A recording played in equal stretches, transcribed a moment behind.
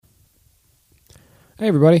Hey,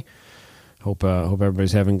 everybody. Hope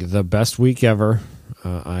everybody's having the best week ever.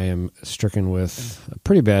 I am stricken with a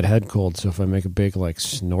pretty bad head cold, so if I make a big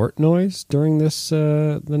snort noise during this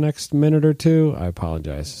the next minute or two, I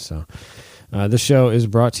apologize. So this show is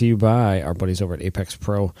brought to you by our buddies over at Apex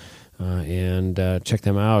Pro, and check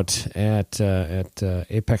them out at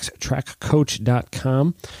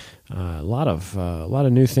apextrackcoach.com. A lot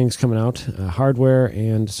of new things coming out, hardware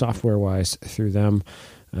and software wise through them.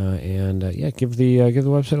 Give the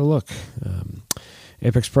website a look.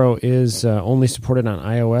 Apex Pro is only supported on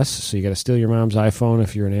iOS, so you got to steal your mom's iPhone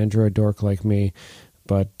if you're an Android dork like me.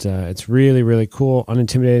 But it's really, really cool,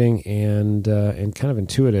 unintimidating, and kind of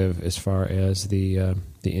intuitive as far as the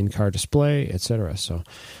in-car display, etc. So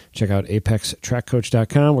check out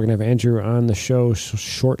apextrackcoach.com. We're gonna have Andrew on the show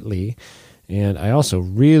shortly. And I also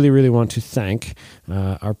really, really want to thank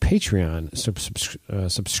our Patreon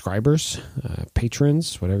subscribers,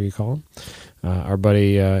 patrons, whatever you call them. Our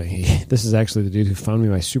buddy, this is actually the dude who found me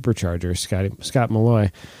my supercharger, Scott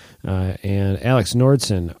Malloy, and Alex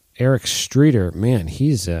Nordson, Eric Streeter. Man,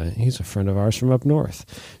 he's a friend of ours from up north.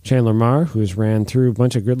 Chandler Marr, who's ran through a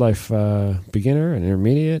bunch of Grid Life beginner and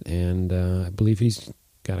intermediate, and I believe he's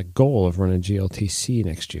got a goal of running GLTC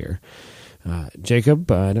next year. Jacob,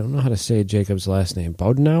 I don't know how to say Jacob's last name.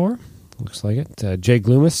 Bodenauer, looks like it. Jay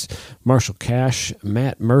Gloomis, Marshall Cash,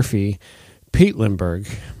 Matt Murphy, Pete Lindbergh,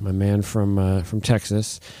 my man from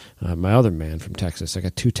Texas, my other man from Texas. I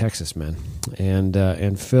got two Texas men,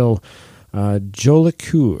 and Phil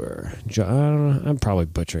Jolicoeur. I don't know, I'm probably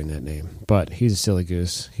butchering that name, but he's a silly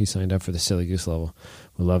goose. He signed up for the silly goose level.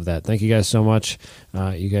 We love that. Thank you guys so much.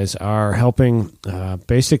 You guys are helping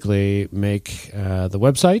basically make the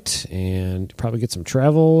website and probably get some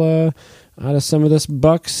travel out of some of this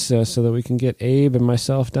bucks so that we can get Abe and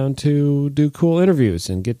myself down to do cool interviews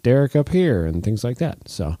and get Derek up here and things like that.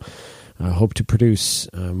 So I hope to produce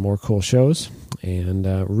more cool shows and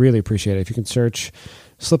really appreciate it. If you can search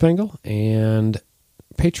Slip Angle and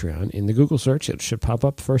Patreon in the Google search, it should pop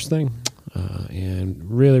up first thing. And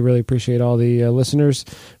really, really appreciate all the listeners,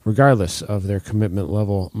 regardless of their commitment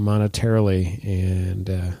level monetarily.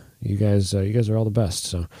 And you guys are all the best.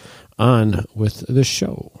 So on with the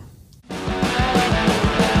show.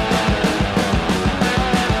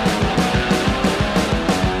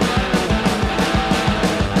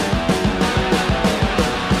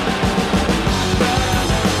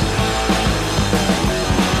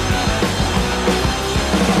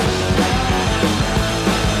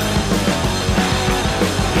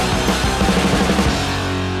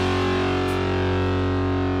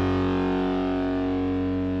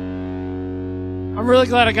 I'm really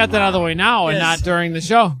glad I got that out of the way now and not during the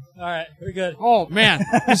show. All right, we're good. Oh, man.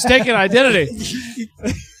 Mistaken identity.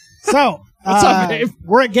 So, what's up, Dave?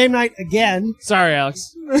 We're at game night again. Sorry,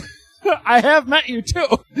 Alex. I have met you, too.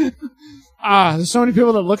 There's so many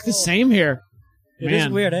people that look the same here. It is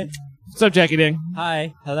weird, eh? What's up, Jackie Ding?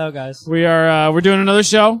 Hi. Hello, guys. We're doing another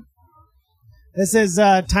show. This is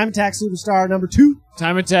Time Attack Superstar number 2.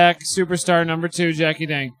 Time Attack Superstar number 2, Jackie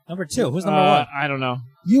Ding. Number 2? Who's number 1? I don't know.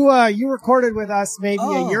 You recorded with us maybe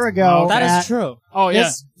a year ago. That is true. Oh,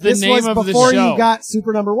 yeah. This name was of the before show. You got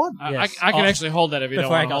Super number 1. I can actually hold that if you don't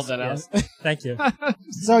want to hold that out. Thank you.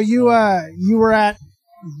 So you were at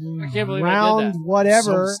I can't believe round I did that.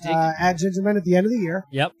 whatever So at Gingerman at the end of the year.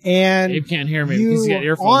 Yep. And Abe can't hear me you, because he's got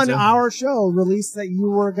earphones on in. our show, released that you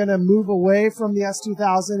were going to move away from the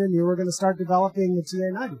S2000 and you were going to start developing the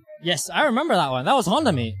TA90. Yes, I remember that one. That was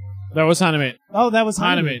Honda Meet. That was Honda Meet. Oh, that was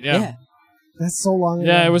Honda Meet, yeah. That's so long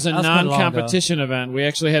ago. Yeah, it was a That's quite long non-competition event. We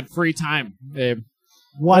actually had free time, Abe.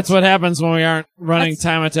 What? That's what happens when we aren't running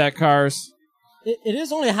Time Attack cars. It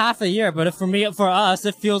is only half a year, but for us,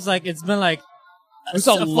 it feels like it's been like It was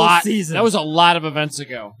a a full lot. season. That was a lot of events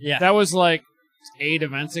ago. Yeah. That was like 8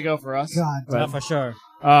 events ago for us. God. Yeah, for sure.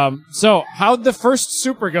 So how'd the first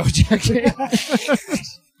Supra go, Jackie?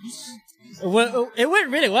 It went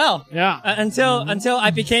really well. Yeah. Until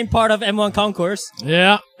I became part of M1 Concourse.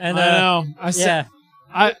 Yeah. And I know.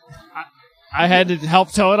 I had to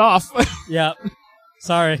help tow it off. Yeah.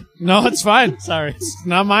 Sorry. No, it's fine. Sorry. It's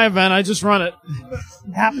not my event. I just run it.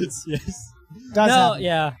 It happens. Yes. Does happen.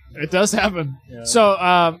 Yeah. It does happen. Yeah.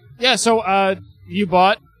 So, you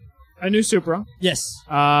bought a new Supra. Yes.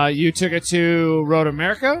 You took it to Road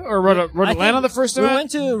America or Road Atlanta the first we event? We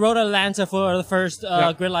went to Road Atlanta for the first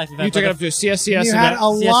Grid Life event. You took it up to CSCS. You had a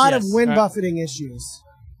lot of CSCS. wind buffeting issues.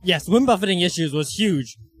 Yes, wind buffeting issues was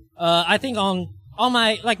huge. I think on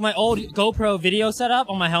my old GoPro video setup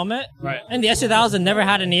on my helmet, right, and the S2000 never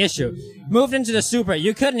had any issue. Moved into the Supra,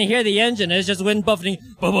 you couldn't hear the engine. It's just wind buffeting.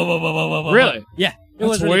 Really? Yeah, it That's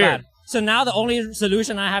was really weird. bad. So now the only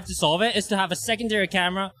solution I have to solve it is to have a secondary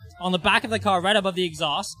camera on the back of the car right above the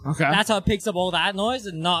exhaust. Okay. That's how it picks up all that noise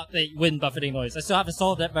and not the wind buffeting noise. I still haven't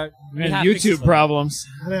solved it, but we Man, have fixed YouTube it. problems.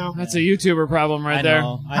 I know. That's a YouTuber problem right I there.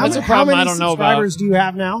 know. That's a How problem many I don't know about. subscribers do you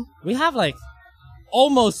have now? We have like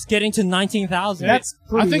almost getting to 19,000. That's I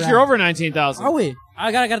pretty think rad. you're over 19,000. Are we?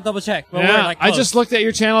 I gotta double check. But Yeah, we're like I close. just looked at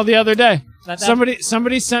your channel the other day. That-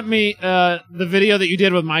 Somebody sent me the video that you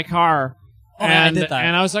did with my car. Oh, yeah, I and, did that.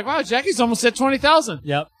 And I was like, wow, Jackie's almost at 20,000.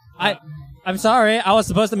 Yep. I'm sorry. I was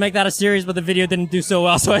supposed to make that a series, but the video didn't do so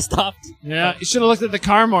well, so I stopped. Yeah, you should have looked at the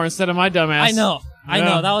car more instead of my dumbass. I know. I Yeah.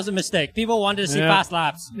 know. That was a mistake. People wanted to see Yeah. fast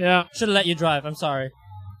laps. Yeah. Should have let you drive. I'm sorry.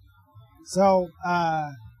 So,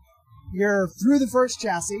 you're through the first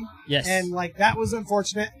chassis. Yes. And, like, that was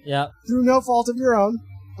unfortunate. Yeah. Through no fault of your own.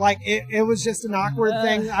 Like, it was just an awkward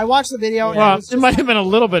thing. I watched the video. And Well, it was it just might have been a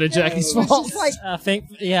little bit of Jackie's it was fault. just like,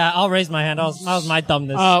 I'll raise my hand. That was my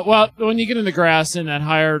dumbness. Well, when you get in the grass in that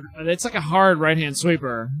it's like a hard right-hand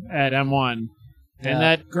sweeper at M1. Yeah. And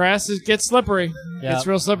that grass gets slippery. Yeah. It's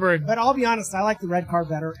real slippery. but I'll be honest, I like the red car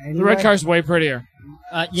better anyway. The red car's way prettier.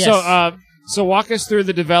 Yes. So walk us through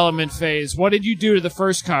the development phase. What did you do to the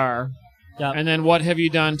first car? Yeah. And then what have you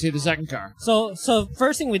done to the second car? So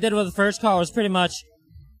first thing we did with the first car was pretty much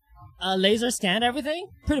laser scanned everything.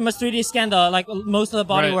 Pretty much 3D scanned most of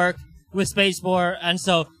the Right. bodywork with Spaceport, and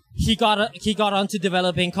so he got onto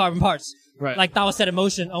developing carbon parts. Right. Like that was set in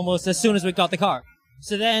motion almost as soon as we got the car.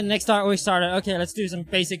 So then we started, okay, let's do some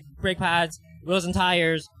basic brake pads, wheels and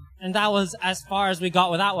tires, and that was as far as we got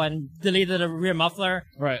with that one. Deleted the rear muffler,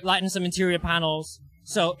 Right. lightened some interior panels.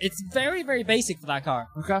 So it's very, very basic for that car.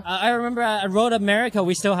 Okay. I remember at Road America,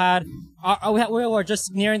 we still had, we were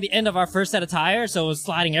just nearing the end of our first set of tires, so it was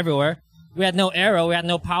sliding everywhere. We had no aero, we had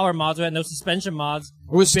no power mods, we had no suspension mods.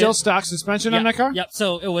 It was still stock suspension on that car? Yep.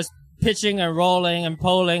 So it was pitching and rolling and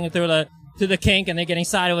poling through the kink and then getting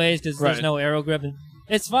sideways because Right. there's no aero grip. And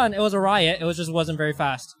it's fun. It was a riot. It just wasn't very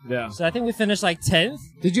fast. Yeah. So I think we finished like 10th.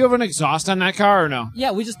 Did you have an exhaust on that car or no?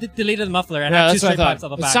 Yeah, we just deleted the muffler and Yeah, had two that's what straight I pipes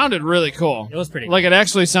thought. on the It back. sounded really cool. It was pretty Like it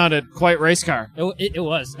actually sounded quite race car. It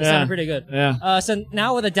was. It Yeah. sounded pretty good. Yeah. So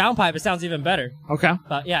now with a downpipe, it sounds even better. Okay.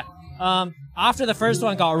 But yeah, after the first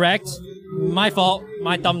one got wrecked, my fault,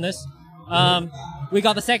 my dumbness. We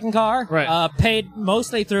got the second car. Right. Paid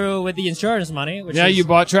mostly through with the insurance money. Which Yeah, is, you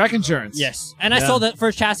bought track insurance. Yes, and I Yeah. sold the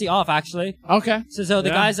first chassis off actually. Okay. So the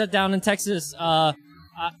Yeah. guys that down in Texas,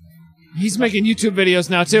 He's making YouTube videos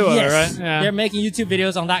now too, yes, right? Yeah. they're making YouTube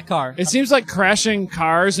videos on that car. It seems like crashing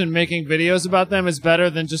cars and making videos about them is better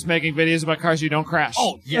than just making videos about cars you don't crash.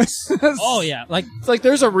 Oh yes. Oh yeah, like It's like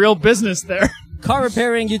there's a real business there. car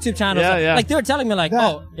repairing YouTube channels. Yeah, yeah. Like they were telling me like,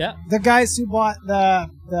 That- oh yeah, The guys who bought the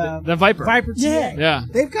The Viper. Viper TA, Yeah. Yeah.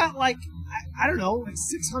 they've got like, I don't know, like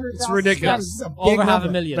 600,000. It's ridiculous. This is a big over half a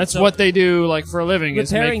number. million. That's So what they do like for a living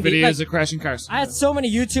is make Repairing the- videos like- of crashing cars. I had so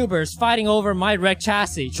many YouTubers fighting over my wrecked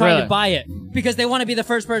chassis, trying Really? to buy it because they want to be the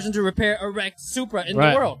first person to repair a wrecked Supra in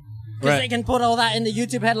Right. the world. Because Right. they can put all that in the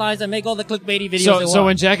YouTube headlines and make all the clickbaity videos they So want.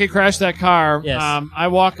 when Jackie crashed that car, Yes. I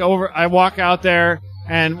walk out there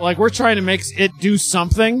and like we're trying to make it do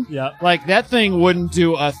something. Yeah. Like that thing wouldn't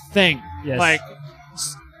do a thing. Yes. Like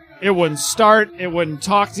it wouldn't start, it wouldn't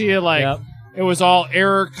talk to you, like Yep. it was all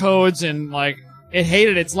error codes and like it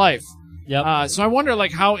hated its life. Yep. So I wonder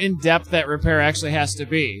like how in depth that repair actually has to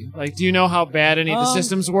be. Like, do you know how bad any of the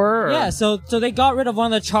systems were? Or? Yeah, so they got rid of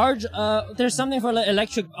one of the charge. There's something for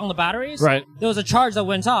electric on the batteries. Right. There was a charge that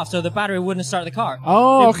went off, so the battery wouldn't start the car.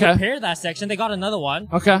 Oh, They okay. repaired that section. They got another one.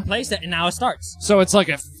 Okay. Replaced it, and now it starts. So it's like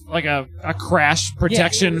a crash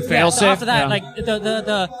protection Yeah, fail so safe. after that, like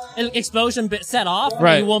the explosion bit set off, and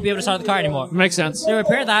Right. you won't be able to start the car anymore. makes sense. They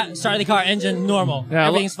repaired that, started the car, engine normal. Yeah,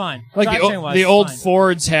 Everything's fine. Like Drivetrain-wise, the old fine.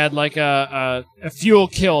 Fords had like a fuel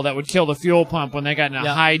kill that would kill the fuel pump when they got in a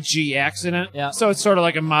Yeah. high G accident. Yeah. So it's sort of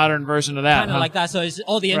like a modern version of that. Kind of huh? like that. So it's,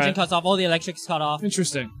 all the engine Right. cuts off, all the electrics cut off.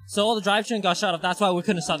 Interesting. So all the drivetrain got shut off. That's why we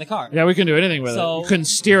couldn't start the car. Yeah, we couldn't do anything with So- it. You couldn't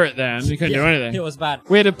steer it then. You couldn't do anything. It was bad.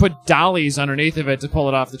 We had to put dollies underneath of it to pull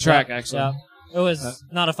it off the track, Yeah, actually. Yeah. It was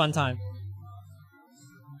not a fun time.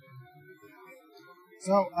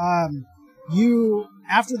 So, you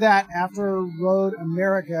after that, after Road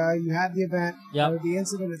America, you had the event, Yep. or the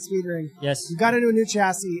incident at Speedring. Yes. You got into a new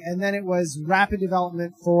chassis, and then it was rapid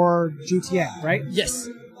development for GTA, right? Yes.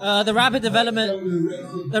 The rapid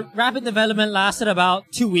development lasted about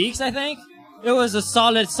 2 weeks, I think. It was a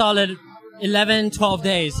solid 11, 12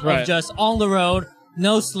 days Right. of just on the road,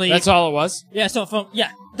 no sleep. That's all it was? Yeah, so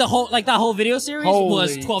that whole video series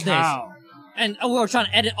was 12 cow. days. And we were trying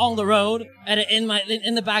to edit on the road, edit in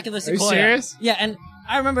the back of the Are you Sequoia. serious? Yeah, and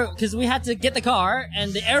I remember because we had to get the car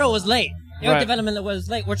and the arrow was late. Aero Right. development was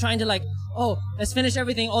late. We're trying to let's finish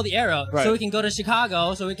everything, all the aero, Right. so we can go to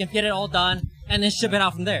Chicago, so we can get it all done, and then ship it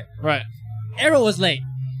out from there. Right. Aero was late.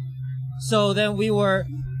 So then we're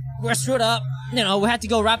screwed up. We had to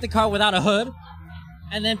go wrap the car without a hood,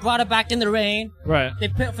 and then brought it back in the rain. Right. They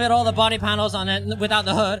fit all the body panels on it without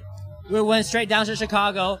the hood. We went straight down to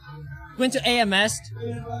Chicago, went to AMS,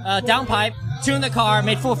 downpipe, tuned the car,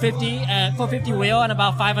 made 450 wheel and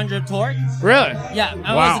about 500 torque. Really? Yeah, and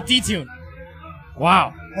Wow. it was a detune.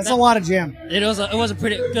 Wow. That's a lot of jam. It was a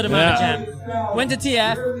pretty good amount of jam. Went to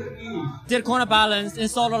TF, did corner balance,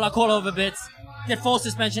 installed all our coilover bits, did full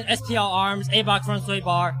suspension, SPL arms, A-box front sway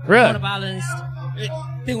bar, Really? corner balanced.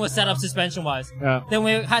 Thing was set up suspension wise. Yeah. Then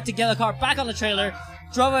we had to get the car back on the trailer,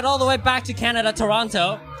 drove it all the way back to Canada,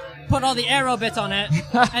 Toronto, put all the aero bits on it,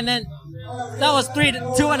 and then that was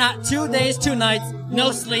 2 days, 2 nights,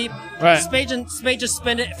 no sleep. Right. Spade just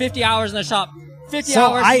spent it 50 hours in the shop. 50 So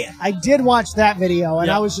hours. I did watch that video, and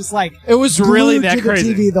Yeah. I was just like, It was really glued that to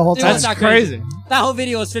crazy. the TV the whole It time. was That's not crazy. That whole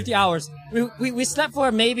video was 50 hours. We slept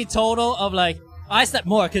for maybe total of I slept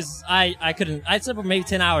more because I couldn't. I slept for maybe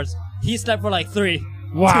 10 hours. He slept for 3.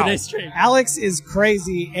 Wow. 2 days straight. Alex is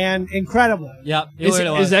crazy and incredible. Yep. It Is,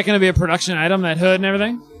 really was. is that going to be a production item, that hood and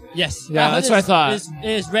everything? Yes. Yeah, That that's hood what I thought.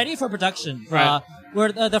 Is ready for production. Right.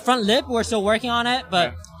 We're the front lip. We're still working on it, but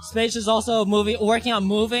Right. Space is also working on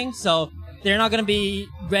moving. So they're not going to be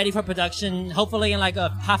ready for production. Hopefully in a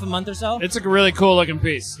half a month or so. It's a really cool looking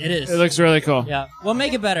piece. It is. It looks really cool. Yeah. We'll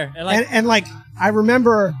make it better. And I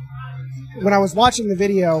remember when I was watching the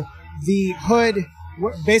video, the hood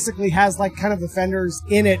basically has kind of the fenders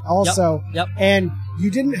in it also. Yep. And you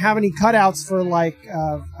didn't have any cutouts for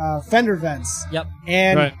fender vents. Yep.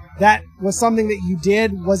 And Right. that was something that you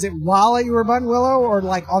did. Was it while you were Button Willow or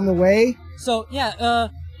on the way? So yeah,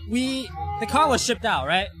 the car was shipped out,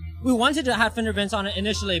 right? We wanted to have fender vents on it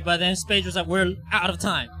initially, but then Spade was like, we're out of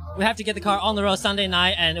time. We have to get the car on the road Sunday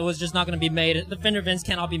night, and it was just not going to be made. The fender vents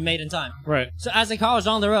cannot be made in time. Right. So as the car was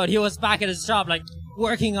on the road, he was back at his shop,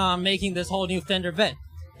 working on making this whole new fender vent.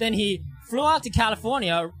 Then he flew out to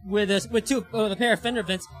California with a pair of fender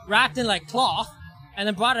vents wrapped in cloth, and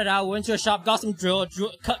then brought it out. Went to a shop, got some drill,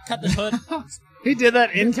 cut the hood He did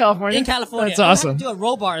that in California? in California. That's And we awesome. had to do a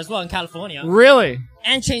roll bar as well in California, Really?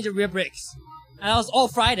 and change the rear brakes. And that was all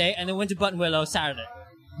Friday, and then went to Button Willow Saturday.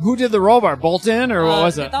 Who did the roll bar? Bolt in, or what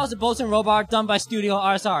was it? That was a Bolton roll bar done by Studio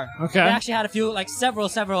RSR. Okay. They actually had a few, several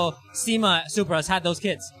SEMA Supras had those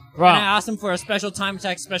kits. Wow. And I asked them for a special time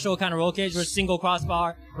check, special kind of roll cage with single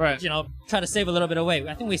crossbar. Right. Try to save a little bit of weight.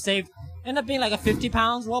 I think we ended up being a 50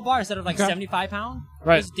 pounds roll bar instead of 75 pound.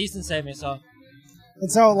 Right. It's a decent saving, so.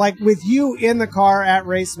 And so, with you in the car at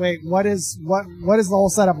race weight, what is the whole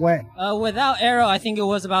setup weigh? Without aero, I think it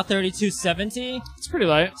was about 3270. It's pretty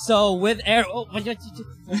light. So with aero,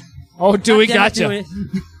 Oh, Dewey God damn it, gotcha.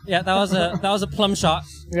 Dewey. Yeah, that was a plum shot.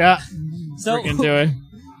 Yeah. So Freaking Dewey.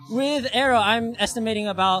 with aero, I'm estimating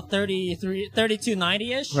about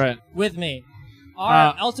 3290-ish. Right. With me.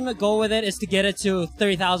 Our ultimate goal with it is to get it to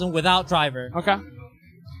 30,000 without driver. Okay.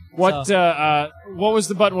 What was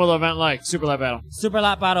the Button Willow event like? Super Light Battle. Super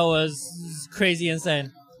lap battle was crazy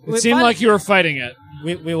insane. It seemed like you were fighting it.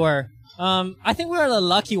 We were. I think we were the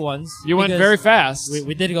lucky ones. You went because very fast.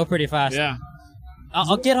 We did go pretty fast. Yeah.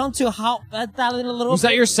 I'll get on to how that in a little Was bit.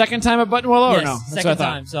 that your second time at Button Willow Yes, or no? That's second what I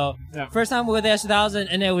thought. time. So Yeah. first time we were there 2000,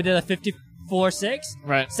 and then we did a 54.6.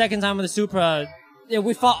 Right. Second time with the Supra, yeah,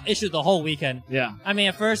 we fought issues the whole weekend. Yeah. I mean,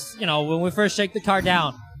 at first, when we first shake the car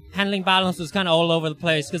down, handling balance was kind of all over the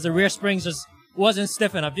place because the rear springs just wasn't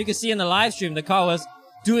stiff enough. You could see in the live stream the car was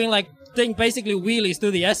doing basically wheelies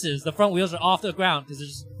through the S's. The front wheels are off the ground because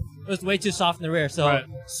it was way too soft in the rear. So Right.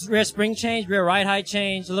 rear spring change, rear ride height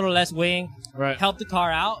change, a little less wing. Right. Helped the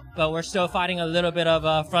car out, but we're still fighting a little bit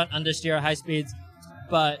of front understeer at high speeds.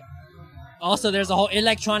 But also, there's a whole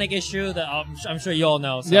electronic issue that I'm sure you all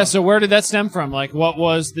know. So. Yeah, so where did that stem from? What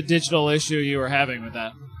was the digital issue you were having with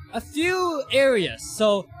that? A few areas.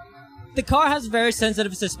 So the car has very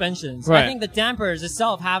sensitive suspensions. Right. I think the dampers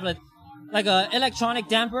itself have like a electronic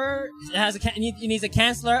damper. It has it needs a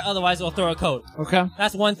canceller, otherwise it will throw a code. Okay.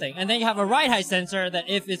 That's one thing. And then you have a ride height sensor that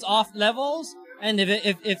if it's off levels and if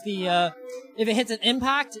it hits an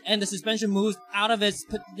impact and the suspension moves out of its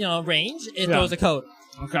range, it Yeah. throws a code.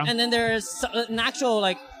 Okay. And then there's an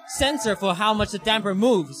actual sensor for how much the damper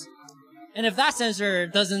moves. And if that sensor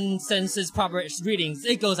doesn't sense its proper readings,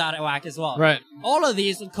 it goes out of whack as well. Right. All of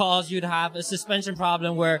these would cause you to have a suspension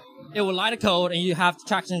problem where it will light a code and you have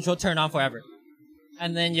traction control turned on forever.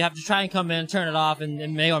 And then you have to try and come in, turn it off, and it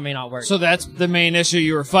may or may not work. So that's the main issue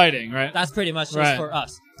you were fighting, right? That's pretty much just Right. for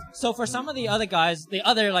us. So for some of the other guys, the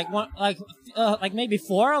other like maybe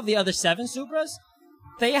 4 of the other 7 Supras,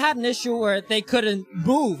 they had an issue where they couldn't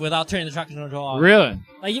move without turning the traction control on. Really?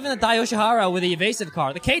 Like even the Dayoshihara with the evasive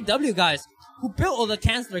car, the KW guys who built all the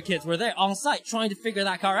canceller kits were there on site trying to figure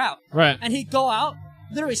that car out. Right. And he'd go out,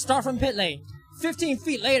 literally start from pit lane. 15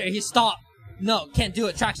 feet later, he stopped. No, can't do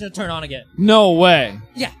it. Traction to turn on again. No way.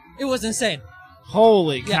 Yeah, it was insane.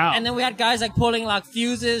 Holy cow. Yeah, and then we had guys like pulling like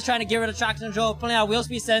fuses, trying to get rid of traction control, pulling out wheel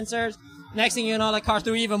speed sensors. Next thing you know, the car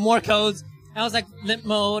threw even more codes. And I was like, limp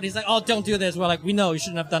mode. He's like, oh, don't do this. We're like, we know you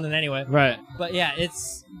shouldn't have done it anyway. Right. But yeah,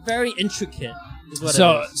 it's very intricate. Is what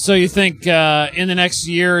So, it is. so you think in the next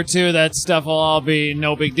year or two that stuff will all be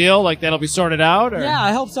no big deal? Like that'll be sorted out? Or? Yeah,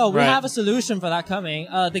 I hope so. We Right. have a solution for that coming.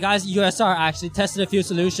 The guys at USR actually tested a few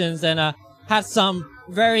solutions and had some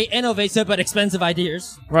very innovative but expensive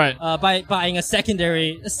ideas. Right. By buying a second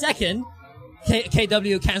KW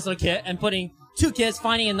canceller kit and putting 2 kits,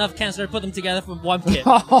 finding enough canceller to put them together from 1 kit.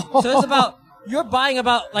 So it's about, you're buying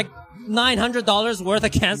about like $900 worth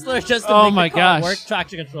of canceller just to Oh make my the car gosh. work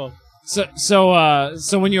traction control.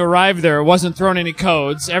 So when you arrived there, it wasn't throwing any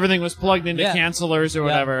codes. Everything was plugged into Yeah. cancelers or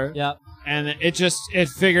whatever. Yeah. And it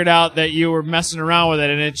figured out that you were messing around with it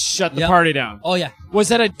and it shut the Yep. party down. Oh yeah. Was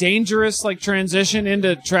that a dangerous like transition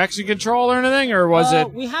into traction control or anything, or was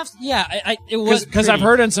it? We have, it was Because I've pretty-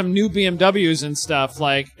 heard in some new BMWs and stuff,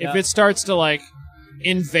 like if Yeah. it starts to like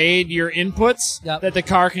invade your inputs, Yep. that the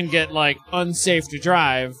car can get like unsafe to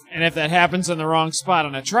drive, and if that happens in the wrong spot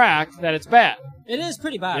on a track, that it's bad. It is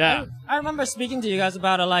pretty bad. Yeah. I remember speaking to you guys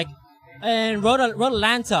about it, like, in Road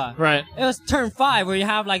Atlanta. Right. It was turn 5 where you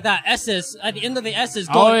have like that S's at the end of the S's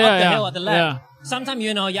Oh, going yeah, up the yeah. hill at the left. Yeah. Sometimes you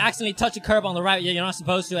accidentally touch a curb on the right, you're not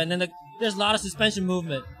supposed to, and then there's a lot of suspension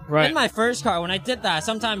movement. Right. In my first car, when I did that,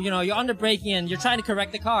 sometimes you're under braking and you're trying to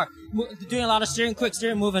correct the car, doing a lot of quick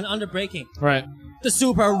steering move and under braking. Right. The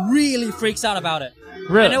Supra really freaks out about it.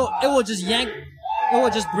 Really? And it will just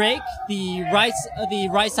brake the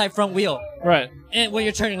right side front wheel Right. and when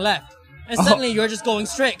you're turning left. And suddenly you're just going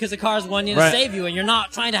straight because the car's wanting Right. to save you and you're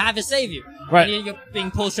not trying to have it save you. Right. And you're being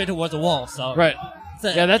pulled straight towards the wall. So Right.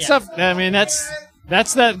 So, Yeah, that stuff. I mean, that's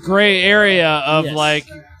that gray area of Yes. like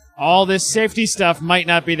all this safety stuff might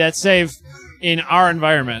not be that safe in our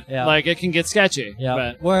environment. Yeah. Like it can get sketchy.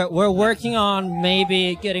 Yeah, But we're working on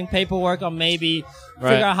maybe getting paperwork on maybe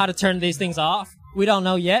Right. figure out how to turn these things off. We don't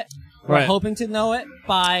know yet. We're Right. hoping to know it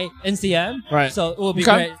by NCM. Right. So it will be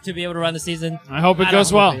Okay. great to be able to run the season. I hope it at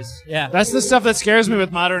goes our well. movies. Yeah. That's the stuff that scares me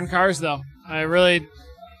with modern cars, though.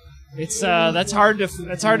 It's that's hard to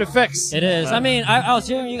fix. It is. But- I mean, I was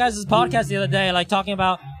hearing you guys' podcast the other day, like talking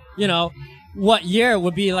about, what year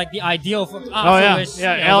would be like the ideal for. Oh, yeah.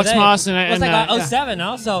 Yeah, Alex Moss and- it was like yeah. 07,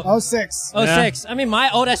 no? So 06. 06. I mean,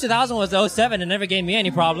 my old S2000 was 07 and never gave me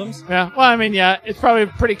any problems. Yeah. Well, I mean, yeah, it's probably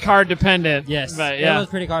pretty car dependent. Yes, But it yeah. was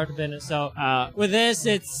pretty hard dependent. So Uh, with this,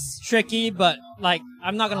 it's tricky, but like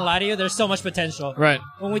I'm not gonna lie to you, there's so much potential. right.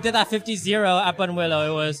 When we did that 50-0 at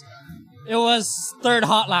Bunwillow, it was third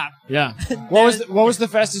hot lap, Yeah. What was the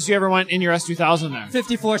fastest you ever went in your S2000 there?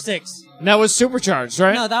 54.6. And that was supercharged,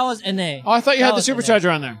 right? No, that was NA. Oh, I thought you That had the was NA.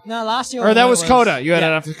 supercharger on there. No, last year. Or when that it was Coda. You had it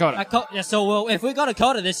after Coda. So if we go to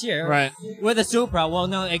Coda this year, Right. with the Supra, we'll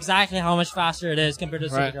know exactly how much faster it is compared to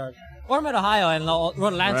the Right. Supercharged. Or Mid Ohio and Road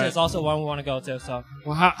Atlanta Right. is also one we want to go to. So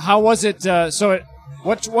Well, how was it?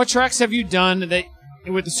 What tracks have you done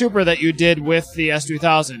with the Supra that you did with the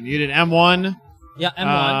S2000? You did M1, yeah,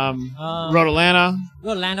 M1, Road Atlanta,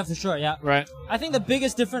 Road Atlanta for sure. Yeah. right? I think the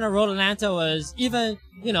biggest difference at Road Atlanta was even,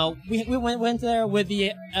 we went there with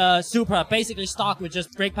the Supra, basically stock with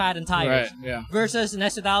just brake pad and tires. Right, yeah. Versus an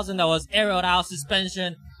S2000 that was aeroed out,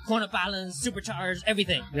 suspension, corner balance, supercharged,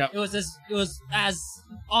 everything. Yep. It was as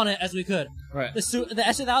on it as we could. Right. The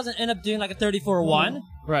S2000 ended up doing like a 34.1,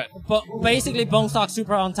 Right. but basically bone stock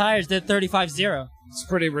Supra on tires did 35.0. It's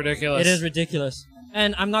pretty ridiculous. It is ridiculous.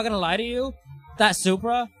 And I'm not gonna lie to you, that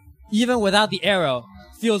Supra, even without the aero,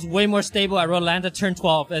 feels way more stable at Road Atlanta turn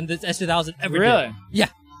 12 than this S2000 ever did. Really? Yeah.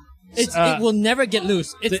 It will never get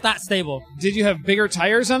loose. It's that stable. Did you have bigger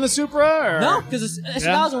tires on the Supra? Or? No, because the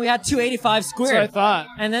S2000 we had 285 That's what I squared. thought.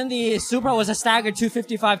 And then the Supra was a staggered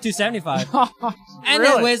 255, 275. And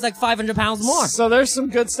Really? it weighs like 500 pounds more. So there's some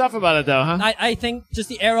good stuff about it, though, huh? I think just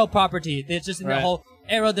the aero property, it's just in the Right. whole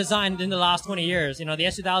aero design in the last 20 years. The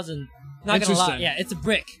S2000, not gonna lie, Interesting. yeah, it's a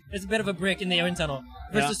brick. It's a bit of a brick in the wind tunnel.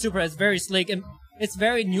 Versus Yeah. Supra, it's very sleek and it's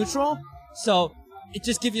very neutral. So it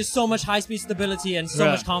just gives you so much high-speed stability and so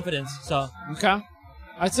Right. much confidence. So Okay.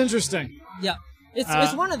 That's interesting. yeah,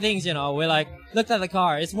 it's one of the things, we like looked at the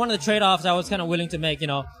car. It's one of the trade-offs I was kind of willing to make.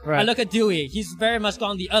 I Right. look at Dewey. He's very much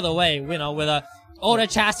gone the other way. With a older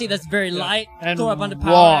chassis that's very light, and throw a bunch of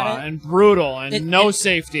power raw at it. and brutal and no it-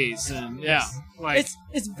 safeties and like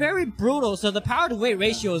It's very brutal, so the power to weight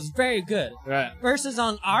ratio is very good. right, Versus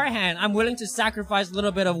on our hand, I'm willing to sacrifice a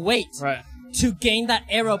little bit of weight right, to gain that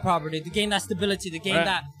aero property, to gain that stability, to gain Right.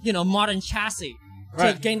 that, modern chassis,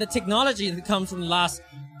 Right. to gain the technology that comes from the last,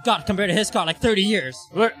 God, compared to his car, like 30 years.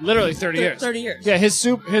 literally 30 years. 30 years. Yeah, his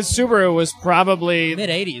Subaru was probably Mid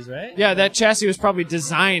 80s, right? yeah, that chassis was probably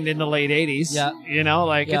designed in the late 80s. Yeah.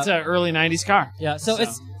 It's an early 90s car. Yeah, so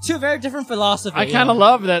it's two very different philosophies. I kind of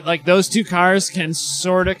love that like those two cars can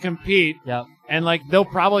sort of compete. Yeah. And like they'll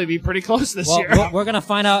probably be pretty close this Well, year. we're gonna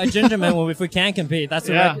find out at Gingerman if we can compete. That's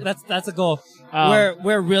that's a goal.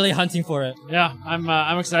 We're really hunting for it. Yeah,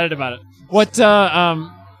 I'm excited about it. What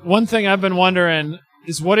one thing I've been wondering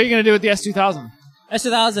is what are you going to do with the S2000?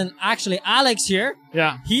 S2000, actually, Alex here,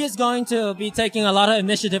 Yeah. he is going to be taking a lot of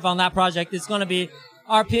initiative on that project. It's going to be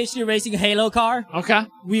our PhD Racing Halo car. Okay.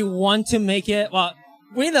 We want to make it, well,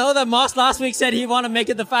 we know that Moss last week said he want to make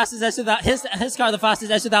it the fastest S2000, his car the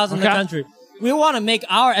fastest S2000 in the country. We want to make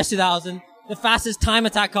our S2000 the fastest time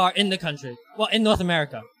attack car in the country. Well, in North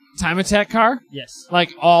America. Time attack car? Yes.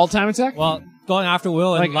 Like all time attack? Well, going after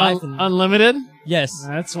Will and like life. And, unlimited? yes.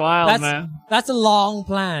 That's wild, man. That's a long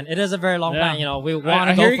plan. It is a very long plan. We want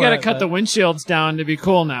to I go hear you for got to it, cut the but- windshields down to be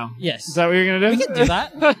cool now. Yes. Is that what you're going to do? We can do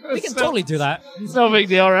that. We can totally do that. It's no big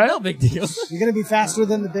deal, right? No big deal. You're going to be faster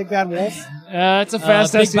than the Big Bad Wolf? It's a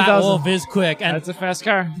fast Big S2000. Bat Wolf is quick, and That's a fast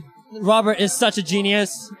car. Robert is such a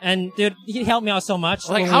genius, and dude, he helped me out so much.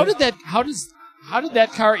 Like, how did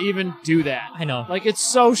that car even do that? I know. Like, it's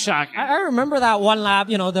so shocking. I remember that one lap,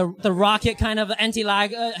 the rocket kind of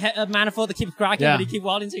anti-lag manifold that keeps cracking, Yeah. but he keep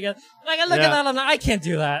welding together. Like, I look at that, and I can't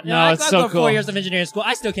do that. No, I've it's so got cool. 4 years of engineering school.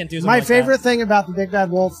 I still can't do something My like favorite thing about the Big Bad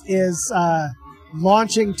Wolf is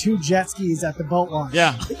launching 2 jet skis at the boat launch.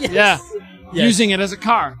 Yeah. Yes. Yeah. Yes. Using it as a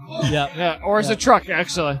car. that. Yeah. Yeah. Or as a truck,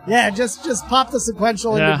 actually. Yeah, just pop the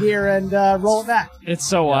sequential Yeah. into gear and roll it back. It's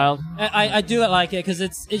so wild. I do like it because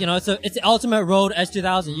it's the ultimate road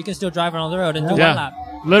S2000. You can still drive around the road and do Yeah. one lap.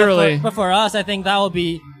 Literally. But for us, I think that will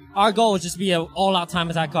be our goal. Would just be an all-out time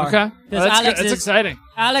attack car. Okay. Because That's exciting.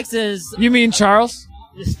 Alex is You mean Charles?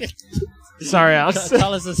 Sorry, Alex.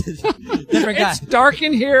 Charles is a different guy. It's dark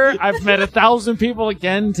in here. I've met 1,000 people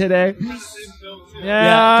again today.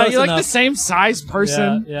 Yeah, close you're like enough. the same size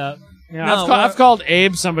person. Yeah. Yeah, No, I've called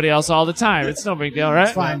Abe somebody else all the time. It's no big deal, right?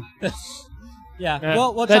 It's fine. Yeah. Yeah.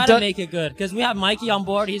 We'll That try to do- make it good because we have Mikey on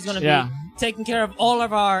board. He's going to Yeah. be taking care of all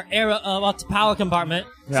of our power compartment.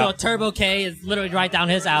 Yeah. So Turbo K is literally right down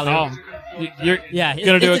his alley. Oh, you're Yeah,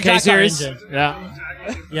 gonna do a it's the K Jack car series? engine. Yeah,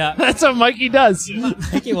 Yeah. that's what Mikey does.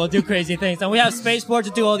 Mikey will do crazy things. And we have Spaceport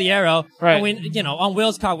to do all the aero. Right. And we, on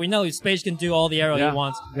Will's car, we know Space can do all the aero Yeah. he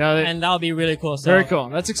wants. Yeah, And that'll be really cool. So, Very cool.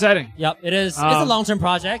 That's exciting. Yep, it is. It's a long-term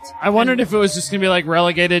project. I wondered if it was just gonna be like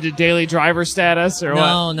relegated to daily driver status or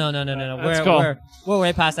what. No. That's We're, cool. we're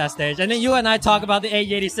way past that stage. And then you and I talk about the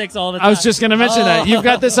 886 all the time. I was just gonna mention that you've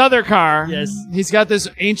got this other car. Yes. He's got this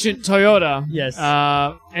ancient Toyota. Yes.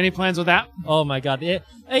 Any plans with that? Oh my god. The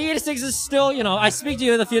 886 is still, I speak to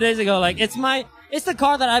you a few days ago, like, it's the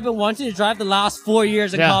car that I've been wanting to drive the last 4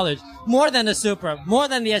 years in Yeah. college. More than the Supra, more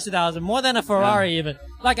than the S2000, more than a Ferrari even.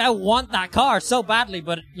 Like, I want that car so badly,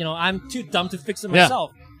 but, I'm too dumb to fix it Yeah.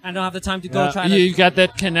 myself. I don't have the time to go try to... You got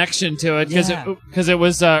that connection to it because Yeah. it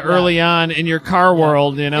was early on in your car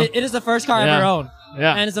world, It is the first car I Yeah. ever owned.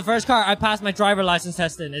 Yeah. And it's the first car I passed my driver license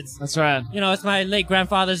test in. That's right. It's my late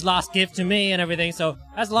grandfather's last gift to me and everything, so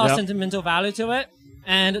that's a lot of Yep. sentimental value to it.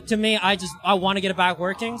 And to me, I want to get it back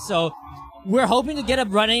working, so we're hoping to get it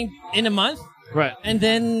running in a month, Right. and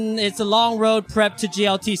then it's a long road prep to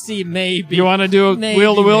GLTC, maybe. You want to do a Maybe,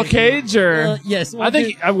 wheel-to-wheel maybe. cage, or yes. I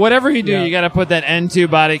think whatever you do, Yeah. you got to put that N2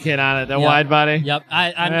 body kit on it, the Yep. wide body. Yep,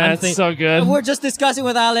 I'm That's thinking, so good. We're just discussing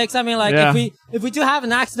with Alex. I mean, like, Yeah. if we do have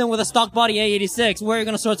an accident with a stock body A86, where are you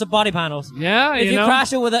gonna sort some body panels? Yeah, If you you know.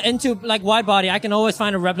 crash it with an N2 like wide body, I can always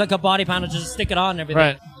find a replica body panel, just stick it on and everything.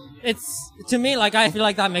 Right. It's to me like I feel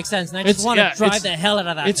like that makes sense, and I just want to drive the hell out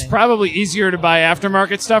of that. It's thing. probably easier to buy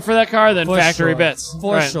aftermarket stuff for that car than For factory sure. bits.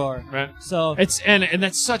 For Right. sure. Right. So It's and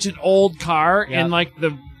that's such an old car Yep. in like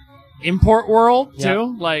the import world Yep.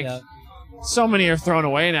 too. Like Yep. so many are thrown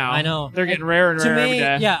away now. I know. They're getting rarer and to rarer me, every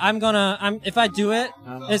day. yeah, if I do it,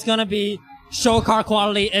 it's gonna be show car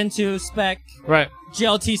quality into spec Right.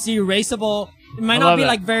 GLTC raceable. It might I not love be it.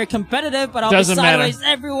 like very competitive, but I'll Doesn't be matter. sideways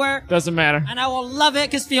everywhere. Doesn't matter. And I will love it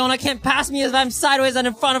because Fiona can't pass me if I'm sideways and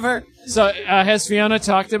in front of her. So has Fiona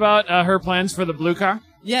talked about her plans for the blue car?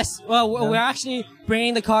 Yes. Well, we're actually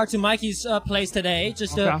bringing the car to Mikey's place today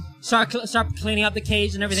just to start cleaning up the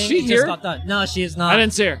cage and everything. Is she It here? just got done. No, she is not. I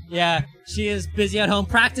didn't see her. Yeah, she is busy at home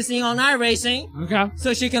practicing on iRacing, Okay.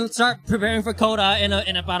 so she can start preparing for COTA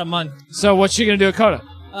in about a month. So what's she gonna do at COTA?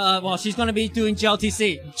 Well, she's going to be doing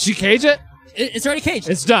GLTC. She cage it? It's already caged.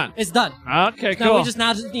 It's done. It's done. Okay, Now cool. we just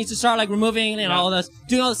need to start like removing and all this,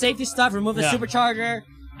 doing all the safety stuff, remove the supercharger,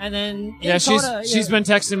 and then she's been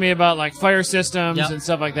texting me about like fire systems Yep. and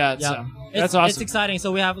stuff like that. Yep. So that's awesome. It's exciting.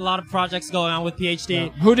 So we have a lot of projects going on with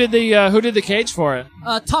PhD. Who did the cage for it?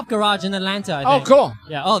 Top Garage in Atlanta. I Oh, think. cool.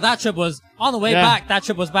 Yeah. Oh, that trip was on the way back. That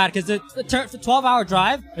trip was bad because the 12-hour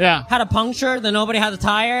drive Yeah. had a puncture, then nobody had the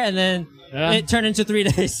tire, and then it turned into 3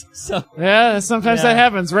 days. So Yeah, sometimes that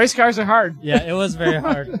happens. Race cars are hard. yeah, it was very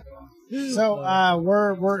hard. So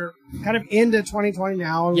we're kind of into 2020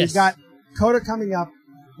 now, and Yes. we've got COTA coming up.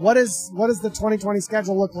 What does the 2020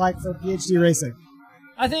 schedule look like for PhD Racing?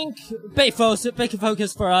 I think big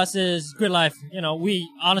focus for us is grid life. You know, we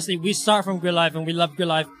start from grid life and we love grid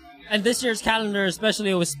life. And this year's calendar,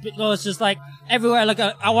 especially, it was just like everywhere. Like,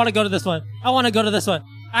 I want to go to this one. I want to go to this one.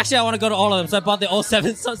 Actually, I want to go to all of them. So I bought the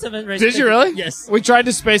 07 race. Did you really? Yes. We tried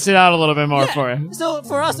to space it out a little bit more for you. So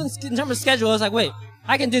for us, in terms of schedule, I was like, wait,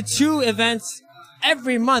 I can do 2 events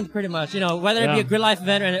every month, pretty much. You know, whether it be a grid life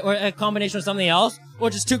event or a combination of something else, or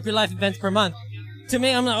just 2 grid life events per month. To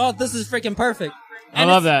me, I'm like, oh, this is freaking perfect. And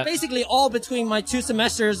I love it's that. basically all between my 2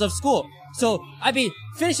 semesters of school. So I'd be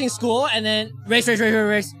finishing school and then race,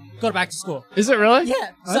 go back to school. Is it really?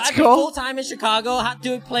 Yeah. So That's I'd be cool. full time in Chicago,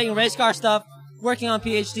 playing race car stuff, working on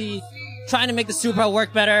PhD, trying to make the Supra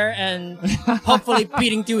work better, and hopefully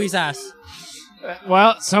beating Dewey's ass.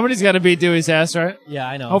 Well, somebody's got to beat Dewey's ass, right? Yeah,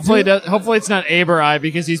 I know. Hopefully it's not Aberai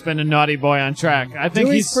because he's been a naughty boy on track. I think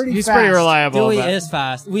Dewey's pretty he's fast. pretty reliable. Dewey but is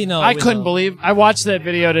fast. We know. I couldn't believe. I watched that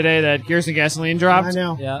video today that Gears and Gasoline dropped. I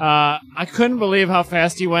know. Yeah. I couldn't believe how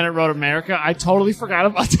fast he went at Road America. I totally forgot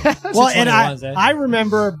about that. Well, and 21s, eh? I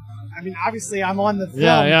remember, I mean, obviously I'm on the film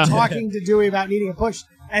Yeah. talking to Dewey about needing a push,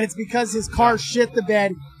 and it's because his car shit the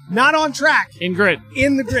bed, not on track, in grid.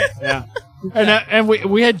 in the grid. Yeah. And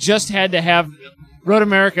we had just had to have Road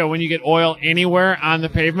America, when you get oil anywhere on the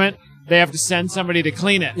pavement, they have to send somebody to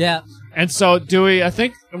clean it. Yeah. And so Dewey, I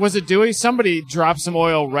think, was it Dewey? Somebody dropped some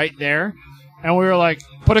oil right there. And we were like,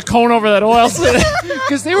 put a cone over that oil.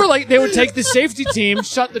 Because they were like, they would take the safety team,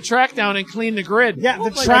 shut the track down, and clean the grid. Yeah,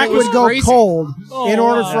 the God, track it was would go crazy. cold in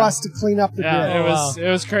order wow. for us to clean up the Yeah, grid.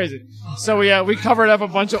 it was crazy. So we covered up a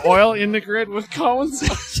bunch of oil in the grid with cones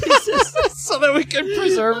so that we could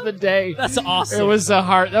preserve the day. That's awesome. That was a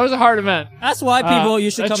hard event. That's why people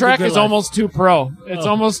you should The come track to grid is life. almost too pro. It's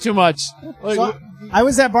almost too much. Like, So, I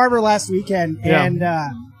was at Barber last weekend, Yeah. and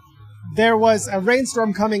there was a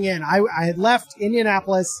rainstorm coming in. I had left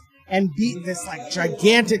Indianapolis and beat this like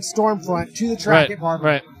gigantic storm front to the track right, at Barber.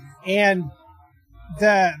 right. And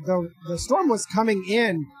the storm was coming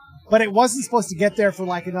in, but it wasn't supposed to get there for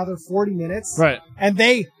like another 40 minutes. Right. And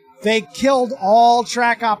they killed all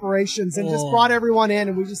track operations and just Oh. brought everyone in,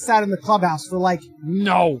 and we just sat in the clubhouse for like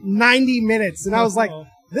No. 90 minutes. And I was like,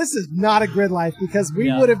 this is not a grid life, because we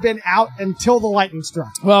Yeah. would have been out until the lightning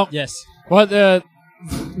struck. Well, Yes.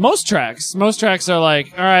 most tracks are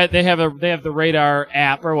like, all right, they have the radar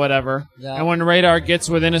app or whatever, Yeah. and when radar gets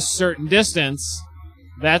within a certain distance,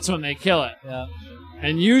 that's when they kill it. Yeah.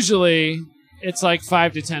 And usually it's like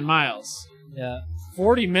 5 to 10 miles. Yeah.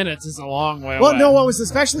 40 minutes is a long way Well, away. no, what was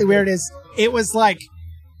especially weird is it was like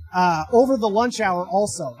over the lunch hour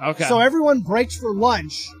also. Okay. So everyone breaks for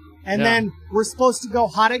lunch, and Yeah. then we're supposed to go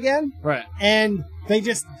hot again, Right. and they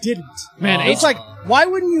just didn't. Man, Oh. It's like, why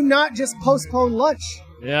wouldn't you not just postpone lunch?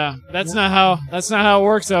 Yeah, that's not how it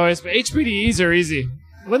works always. But HPDEs are easy.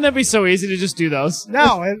 Wouldn't that be so easy to just do those?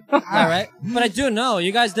 No. All right. But I do know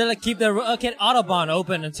you guys did like keep the Autobahn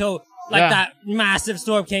open until like Yeah. that massive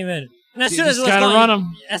storm came in. And as You soon as it just was gotta gone, run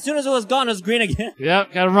 'em. as soon as it was gone, it was green again.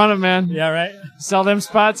 Yep, gotta run them, man. Yeah, right. Sell them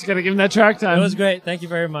spots. Gotta give them that track time. It was great. Thank you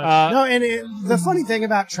very much. No, and the funny thing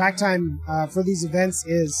about track time for these events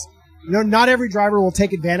is, not every driver will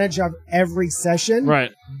take advantage of every session.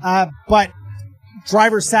 Right. But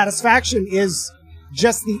driver satisfaction is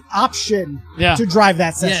just the option Yeah. to drive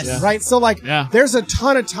that session, Yes. right? So, like, Yeah. there's a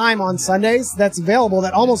ton of time on Sundays that's available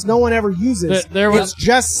that almost no one ever uses. There was- it's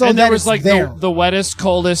just so and that there was it's like there. the wettest,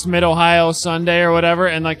 coldest Mid-Ohio Sunday or whatever,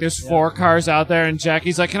 and like there's 4 cars out there, and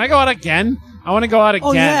Jackie's like, "Can I go out again? I want to go out again."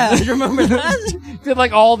 oh yeah, you remember that? Did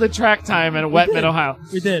like all the track time in a wet Mid-Ohio.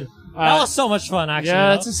 We did. That was so much fun, actually.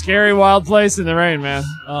 Yeah, it's a scary, wild place in the rain, man.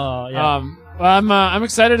 Oh yeah. Well, I'm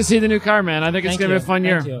excited to see the new car, man. I think it's Thank gonna you. be a fun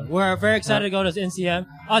year. Thank you. We're very excited to go to NCM.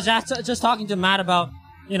 I was just talking to Matt about,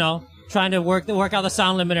 trying to work out the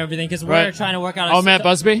sound limit and everything because we're trying to work out. Matt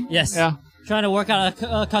Busby. Yes. Yeah. Trying to work out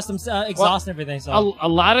a custom exhaust and everything. So a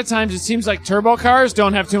lot of times it seems like turbo cars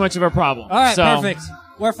don't have too much of a problem. all right, perfect.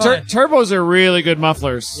 We're fine. Turbos are really good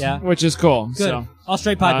mufflers. Yeah. Which is cool. Good. So I'll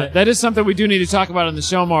straight pipe it. that is something we do need to talk about on the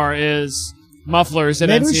show more is mufflers at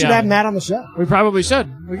Maybe NCM. we should have Matt on the show. We probably should.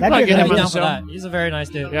 We can That'd probably be a get him good on Down the for show. that. He's a very nice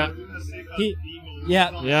dude.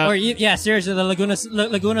 Yeah. Seriously, the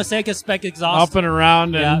Laguna Seca spec exhaust. Up and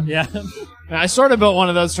around. And yeah. I sort of built one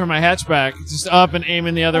of those for my hatchback. Just up and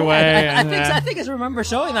aiming the other way. I think I remember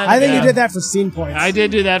showing that. I think you did that for scene points. I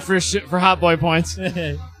did do that for Hot Boy points.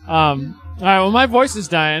 All right, well, my voice is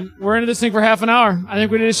dying. We're into this thing for half an hour. I think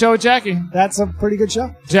we need a show with Jackie. That's a pretty good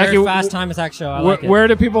show. Jackie, Very fast time attack show. I like it. Where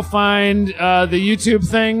do people find the YouTube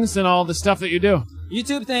things and all the stuff that you do?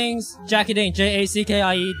 YouTube things, Jackie Ding,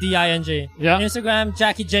 JACKIEDING. Yeah. Instagram,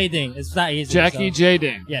 Jackie J Ding. It's that easy. Jackie so. J.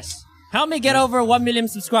 Ding. Yes. Help me get over 1 million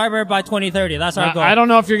subscriber by 2030. That's our goal. I don't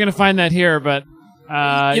know if you're going to find that here, but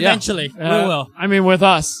eventually we will. I mean, with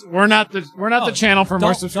us, we're not the channel for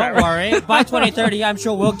more subscribers. Don't worry. By 2030, I'm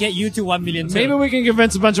sure we'll get you to 1 million too. Maybe we can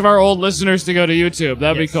convince a bunch of our old listeners to go to YouTube.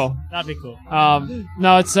 That'd be cool. That'd be cool.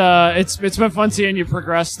 No, it's been fun seeing you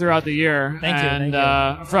progress throughout the year. Thank you.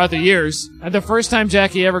 Throughout the years. And the first time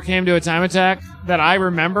Jackie ever came to a time attack that I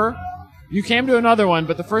remember, you came to another one,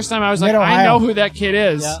 but the first time I was like, I know who that kid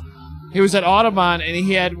is. Yeah. He was at Audubon and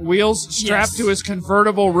he had wheels strapped to his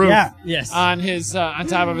convertible roof on his on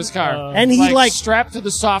top of his car. And he like strapped to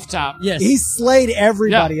the soft top. Yes. He slayed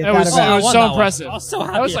everybody Yeah, at that event. it was so impressive. I was so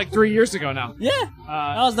happy. That was like 3 years ago now. Yeah.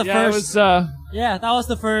 That was the first. That was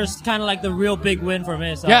the first kind of like the real big win for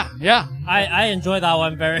me. So yeah. I enjoyed that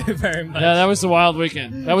one very, very much. Yeah, that was the wild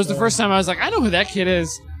weekend. That was the first time I was like, I know who that kid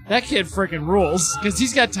is. That kid freaking rules because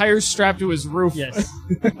he's got tires strapped to his roof. Yes.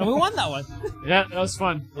 And we won that one. Yeah, that was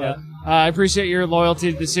fun. Yeah. I appreciate your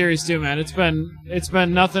loyalty to the series too, man. It's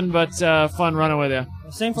been nothing but fun running with you.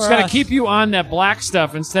 Same for Just us. gotta keep you on that black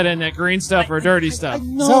stuff instead of in that green stuff or dirty stuff.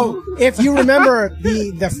 So, if you remember,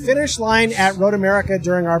 the finish line at Road America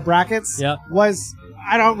during our brackets was,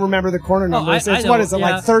 I don't remember the corner numbers. I It's, know, what is it,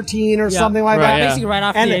 like 13 or something like that? Basically right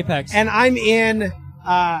after the apex. And I'm in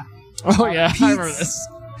I remember this.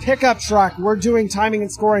 pickup truck. We're doing timing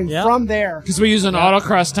and scoring from there. Because we use an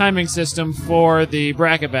autocross timing system for the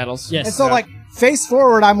bracket battles. Yes. And so, like, face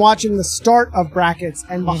forward, I'm watching the start of brackets,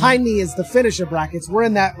 and behind me is the finish of brackets. We're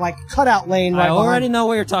in that, like, cutout lane right I already behind. know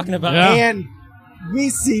what you're talking about. Yeah. And we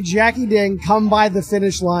see Jackie Ding come by the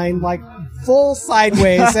finish line, like, full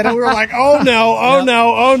sideways, and we were like, oh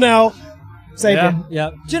no. Save him. Yeah.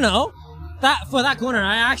 Do you know, for that corner,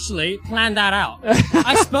 I actually planned that out.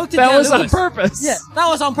 I spoke to That Dan was Lewis. on purpose. Yeah, that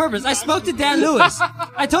was on purpose. I spoke to Dan Lewis.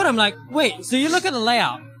 I told him, like, wait, so you look at the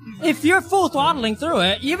layout. If you're full throttling through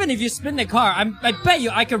it, even if you spin the car, I bet you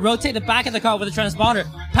I could rotate the back of the car with a transponder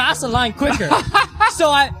past the line quicker.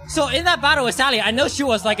 So in that battle with Sally, I know she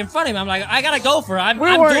was like in front of me. I'm like, I gotta go for it. I'm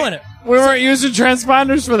doing it. We weren't using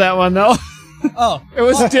transponders for that one though. Oh, It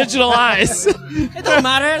was digital eyes. it doesn't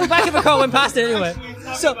matter. The back of the car went past it anyway.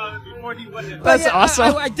 So That's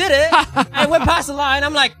awesome. I did it. I went past the line.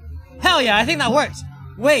 I'm like, hell yeah, I think that worked.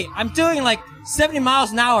 Wait, I'm doing like 70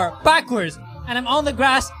 miles an hour backwards, and I'm on the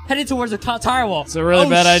grass heading towards the tire wall. It's a really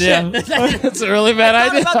bad idea. It's a really bad I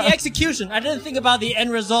idea. thought about the execution. I didn't think about the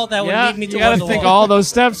end result that would lead me you towards gotta the think wall. all those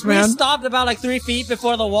steps, We man. stopped about like 3 feet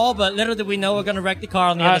before the wall, but little did we know we're gonna wreck the car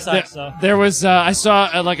on the other side. So There was, I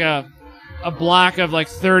saw like a block of like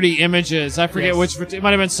 30 images. I forget which. It might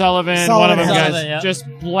have been Sullivan. One of them Sullivan, guys yeah. just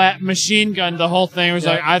machine gunned the whole thing. It was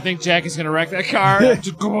like, I think Jackie's gonna wreck that car.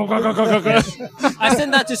 Just go. I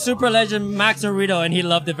sent that to Super Legend Max Orito, and he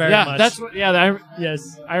loved it very much. That's what. Yeah,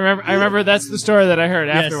 Yes. I remember. That's the story that I heard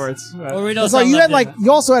afterwards. But- Orito So you loved had it. like,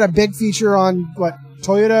 you also had a big feature on, what,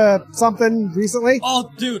 Toyota something recently? Oh,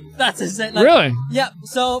 dude, that's insane. Like, Really? Yeah.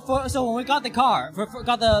 So when we got the car,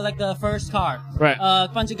 got the first car, Right. A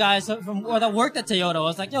bunch of guys that worked at Toyota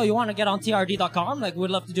was like, "Yo, you want to get on TRD.com? Like, we'd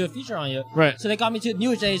love to do a feature on you." Right. So they got me to a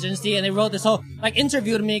news agency, and they wrote this whole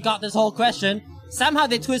interviewed me, got this whole question. Somehow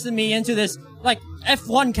they twisted me into this like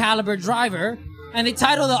F1 caliber driver. And they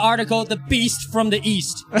titled the article "The Beast from the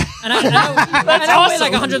East," and I weigh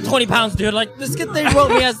like 120 pounds, dude. Like this kid, they wrote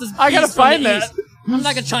me as this. I gotta beast from find the that. East. I'm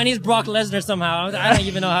like a Chinese Brock Lesnar somehow. I don't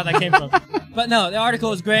even know how that came from. But no, the article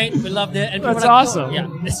was great. We loved it. And people That's were like, awesome. "Oh," yeah,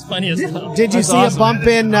 it's funny as hell. Did you That's see awesome. a bump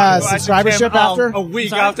in subscribership after? A week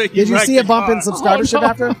Sorry? after Did you see a bump in subscribership no.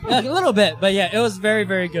 after? Like, a little bit, but yeah, it was very,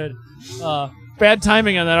 very good. Bad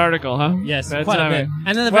timing on that article, huh? Yes, Bad quite timing. a bit.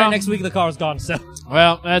 And then the very next week, the car was gone. So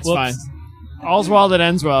Well, that's Whoops. fine. all's well that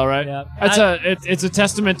ends well, right? Yeah. It's a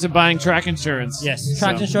testament to buying track insurance. Yes,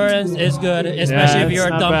 track insurance is good, especially if you're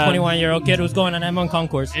a it's dumb not bad. 21-year-old kid who's going on M1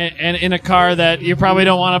 concourse. And in a car that you probably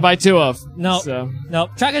don't want to buy two of. No, So, no.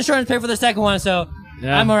 Track insurance paid for the second one, so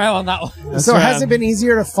Yeah. I'm alright on that one. So right. has it been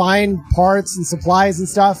easier to find parts and supplies and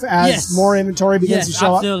stuff as Yes. more inventory begins to Yes,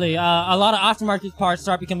 show up? absolutely. A lot of aftermarket parts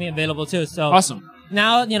start becoming available too. So awesome.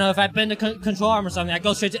 now, if I've been to control arm or something, I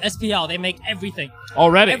go straight to SPL. They make everything.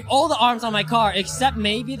 Already. All the arms on my car, except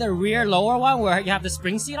maybe the rear lower one where you have the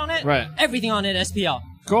spring seat on it. Right. Everything on it SPL.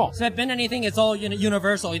 Cool. So if I've been anything, it's all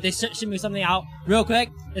universal. They ship me something out real quick,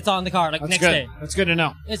 it's on the car, like That's next good. day. That's good to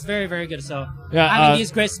know. It's very, very good. So Yeah, having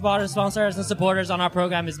these great sponsors and supporters on our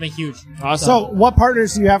program has been huge. Awesome. So what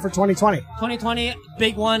partners do you have for 2020? 2020,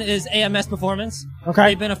 big one is AMS Performance. Okay.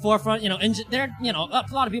 They've been a forefront, they're,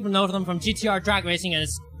 a lot of people know them from GTR drag racing, and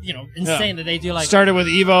it's, insane that they do like started with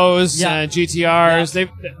Evos, Yeah. GTRs. Yeah.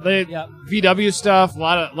 They Yeah. VW stuff. A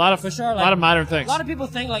lot of For sure, a lot of modern a things. lot of people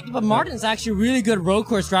think but Martin's actually a really good road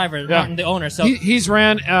course driver, Yeah. Martin, the owner. So He's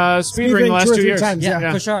ran Speed Ring Ring the last 2 or 2 3 years. times, yeah,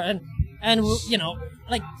 yeah. for sure. And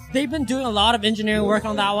they've been doing a lot of engineering work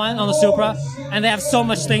on that one, on the Supra, and they have so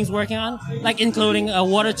much things working on, like including a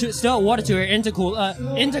water tour, intercooled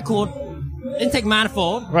intake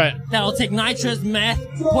manifold. Right. That'll take nitrous, meth,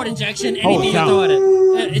 port injection, Holy anything you cow. throw at it.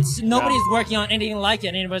 Nobody's working on anything like it.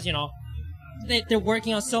 And anybody's, they're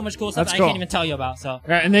working on so much cool stuff That's that cool. I can't even tell you about. So.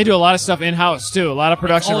 Right, and they do a lot of stuff in house too. A lot of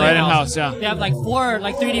production All right in in-house. house. Yeah. They have like 4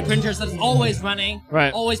 3D printers that's always running,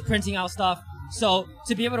 Right. always printing out stuff. So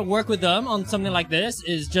to be able to work with them on something like this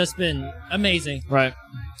is just been amazing. Right.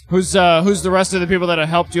 Who's the rest of the people that have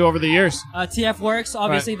helped you over the years? TF Works,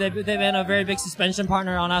 obviously they've been a very big suspension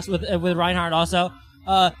partner on us with Reinhardt also.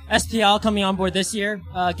 SPL coming on board this year,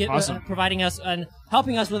 Awesome. providing us and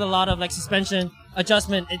helping us with a lot of like suspension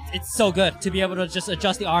adjustment. It's so good to be able to just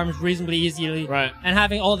adjust the arms reasonably easily, Right. And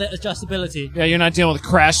having all the adjustability. Yeah, you're not dealing with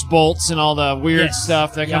crash bolts and all the weird Yes.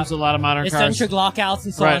 stuff that Yeah. comes with a lot of modern cars. Eccentric lockouts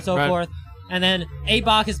and so on Right, and so right. forth. And then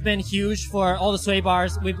ABOC has been huge for all the sway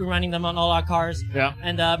bars. We've been running them on all our cars. Yeah.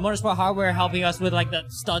 And Motorsport Hardware helping us with like the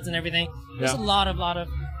studs and everything. There's Yeah. a lot of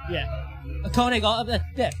a Koenig.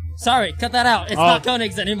 Sorry, cut that out. It's not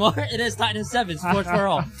Koenigs anymore. It is Titan 7 Sports for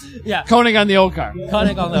All. Yeah. Koenig on the old car.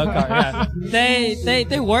 Koenig on the car. Yeah.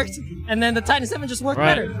 They worked, and then the Titan 7 just worked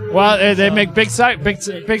Right. better. Well, they make big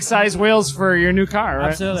size wheels for your new car, right?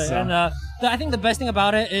 Absolutely. So- And I think the best thing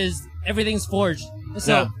about it is everything's forged.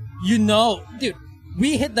 So Yeah. dude,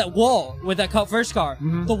 we hit that wall with that first car.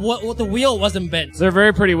 Mm-hmm. The wheel wasn't bent. They're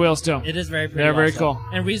very pretty wheels too. It is very pretty. They're very also. cool.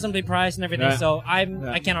 And reasonably priced and everything. Right. So I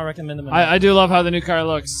cannot recommend them enough. I do love how the new car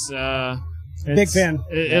looks. Big fan.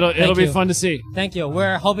 It'll Thank be you. fun to see. Thank you.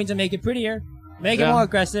 We're hoping to make it prettier, make it Yeah. more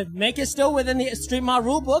aggressive, make it still within the Street Mod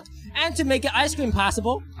rulebook, and to make it ice cream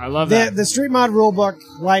passable. I love The, that. the Street Mod rulebook,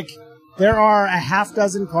 there are a half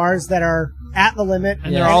dozen cars that are at the limit.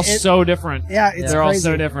 And they're all so different. Yeah, it's They're all crazy.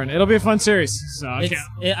 so different. It'll be a fun series. So I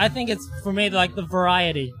I think it's for me like the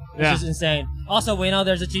variety, which Yeah. is insane. Also, we know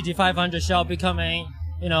there's a GT500 shell becoming.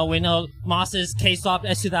 We know Moss's K-Swap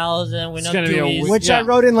S2000. We It's know gonna be a Dewey's. Which Yeah. I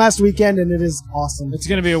rode in last weekend, and it is awesome. It's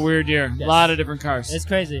going to be a weird year. Yes. A lot of different cars. It's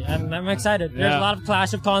crazy. I'm excited. There's Yeah. a lot of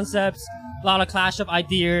clash of concepts, a lot of clash of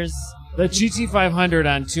ideas. The GT500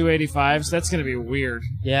 on 285s, that's going to be weird.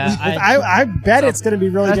 Yeah, I bet it's going to be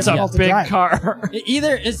really That's a difficult to big drive. car.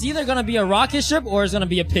 it's either gonna be a rocket ship or it's gonna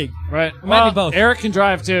be a pig. Right. It might be Well, both. Eric can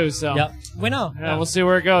drive too, so. Yep, we know. Yeah, we'll see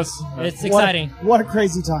where it goes. It's What- exciting. What a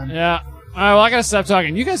crazy time. Yeah. All right, well, I got to stop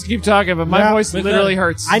talking. You guys keep talking, but my Yeah. voice We're literally good.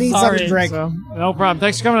 hurts. I need Sorry. something to drink. So, no problem.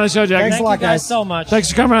 Thanks for coming on the show, Jack. Thanks Thank a lot, you guys guys. so much. Thanks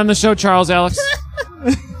for coming on the show, Charles Alex.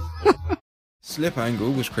 Slip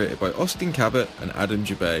Angle was created by Austin Cabot and Adam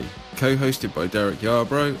Jabay, co-hosted by Derek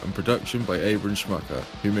Yarbrough and production by Abram Schmucker,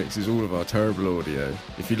 who mixes all of our terrible audio.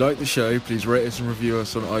 If you like the show, please rate us and review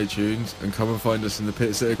us on iTunes and come and find us in the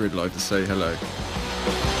pits at a grid live to say hello.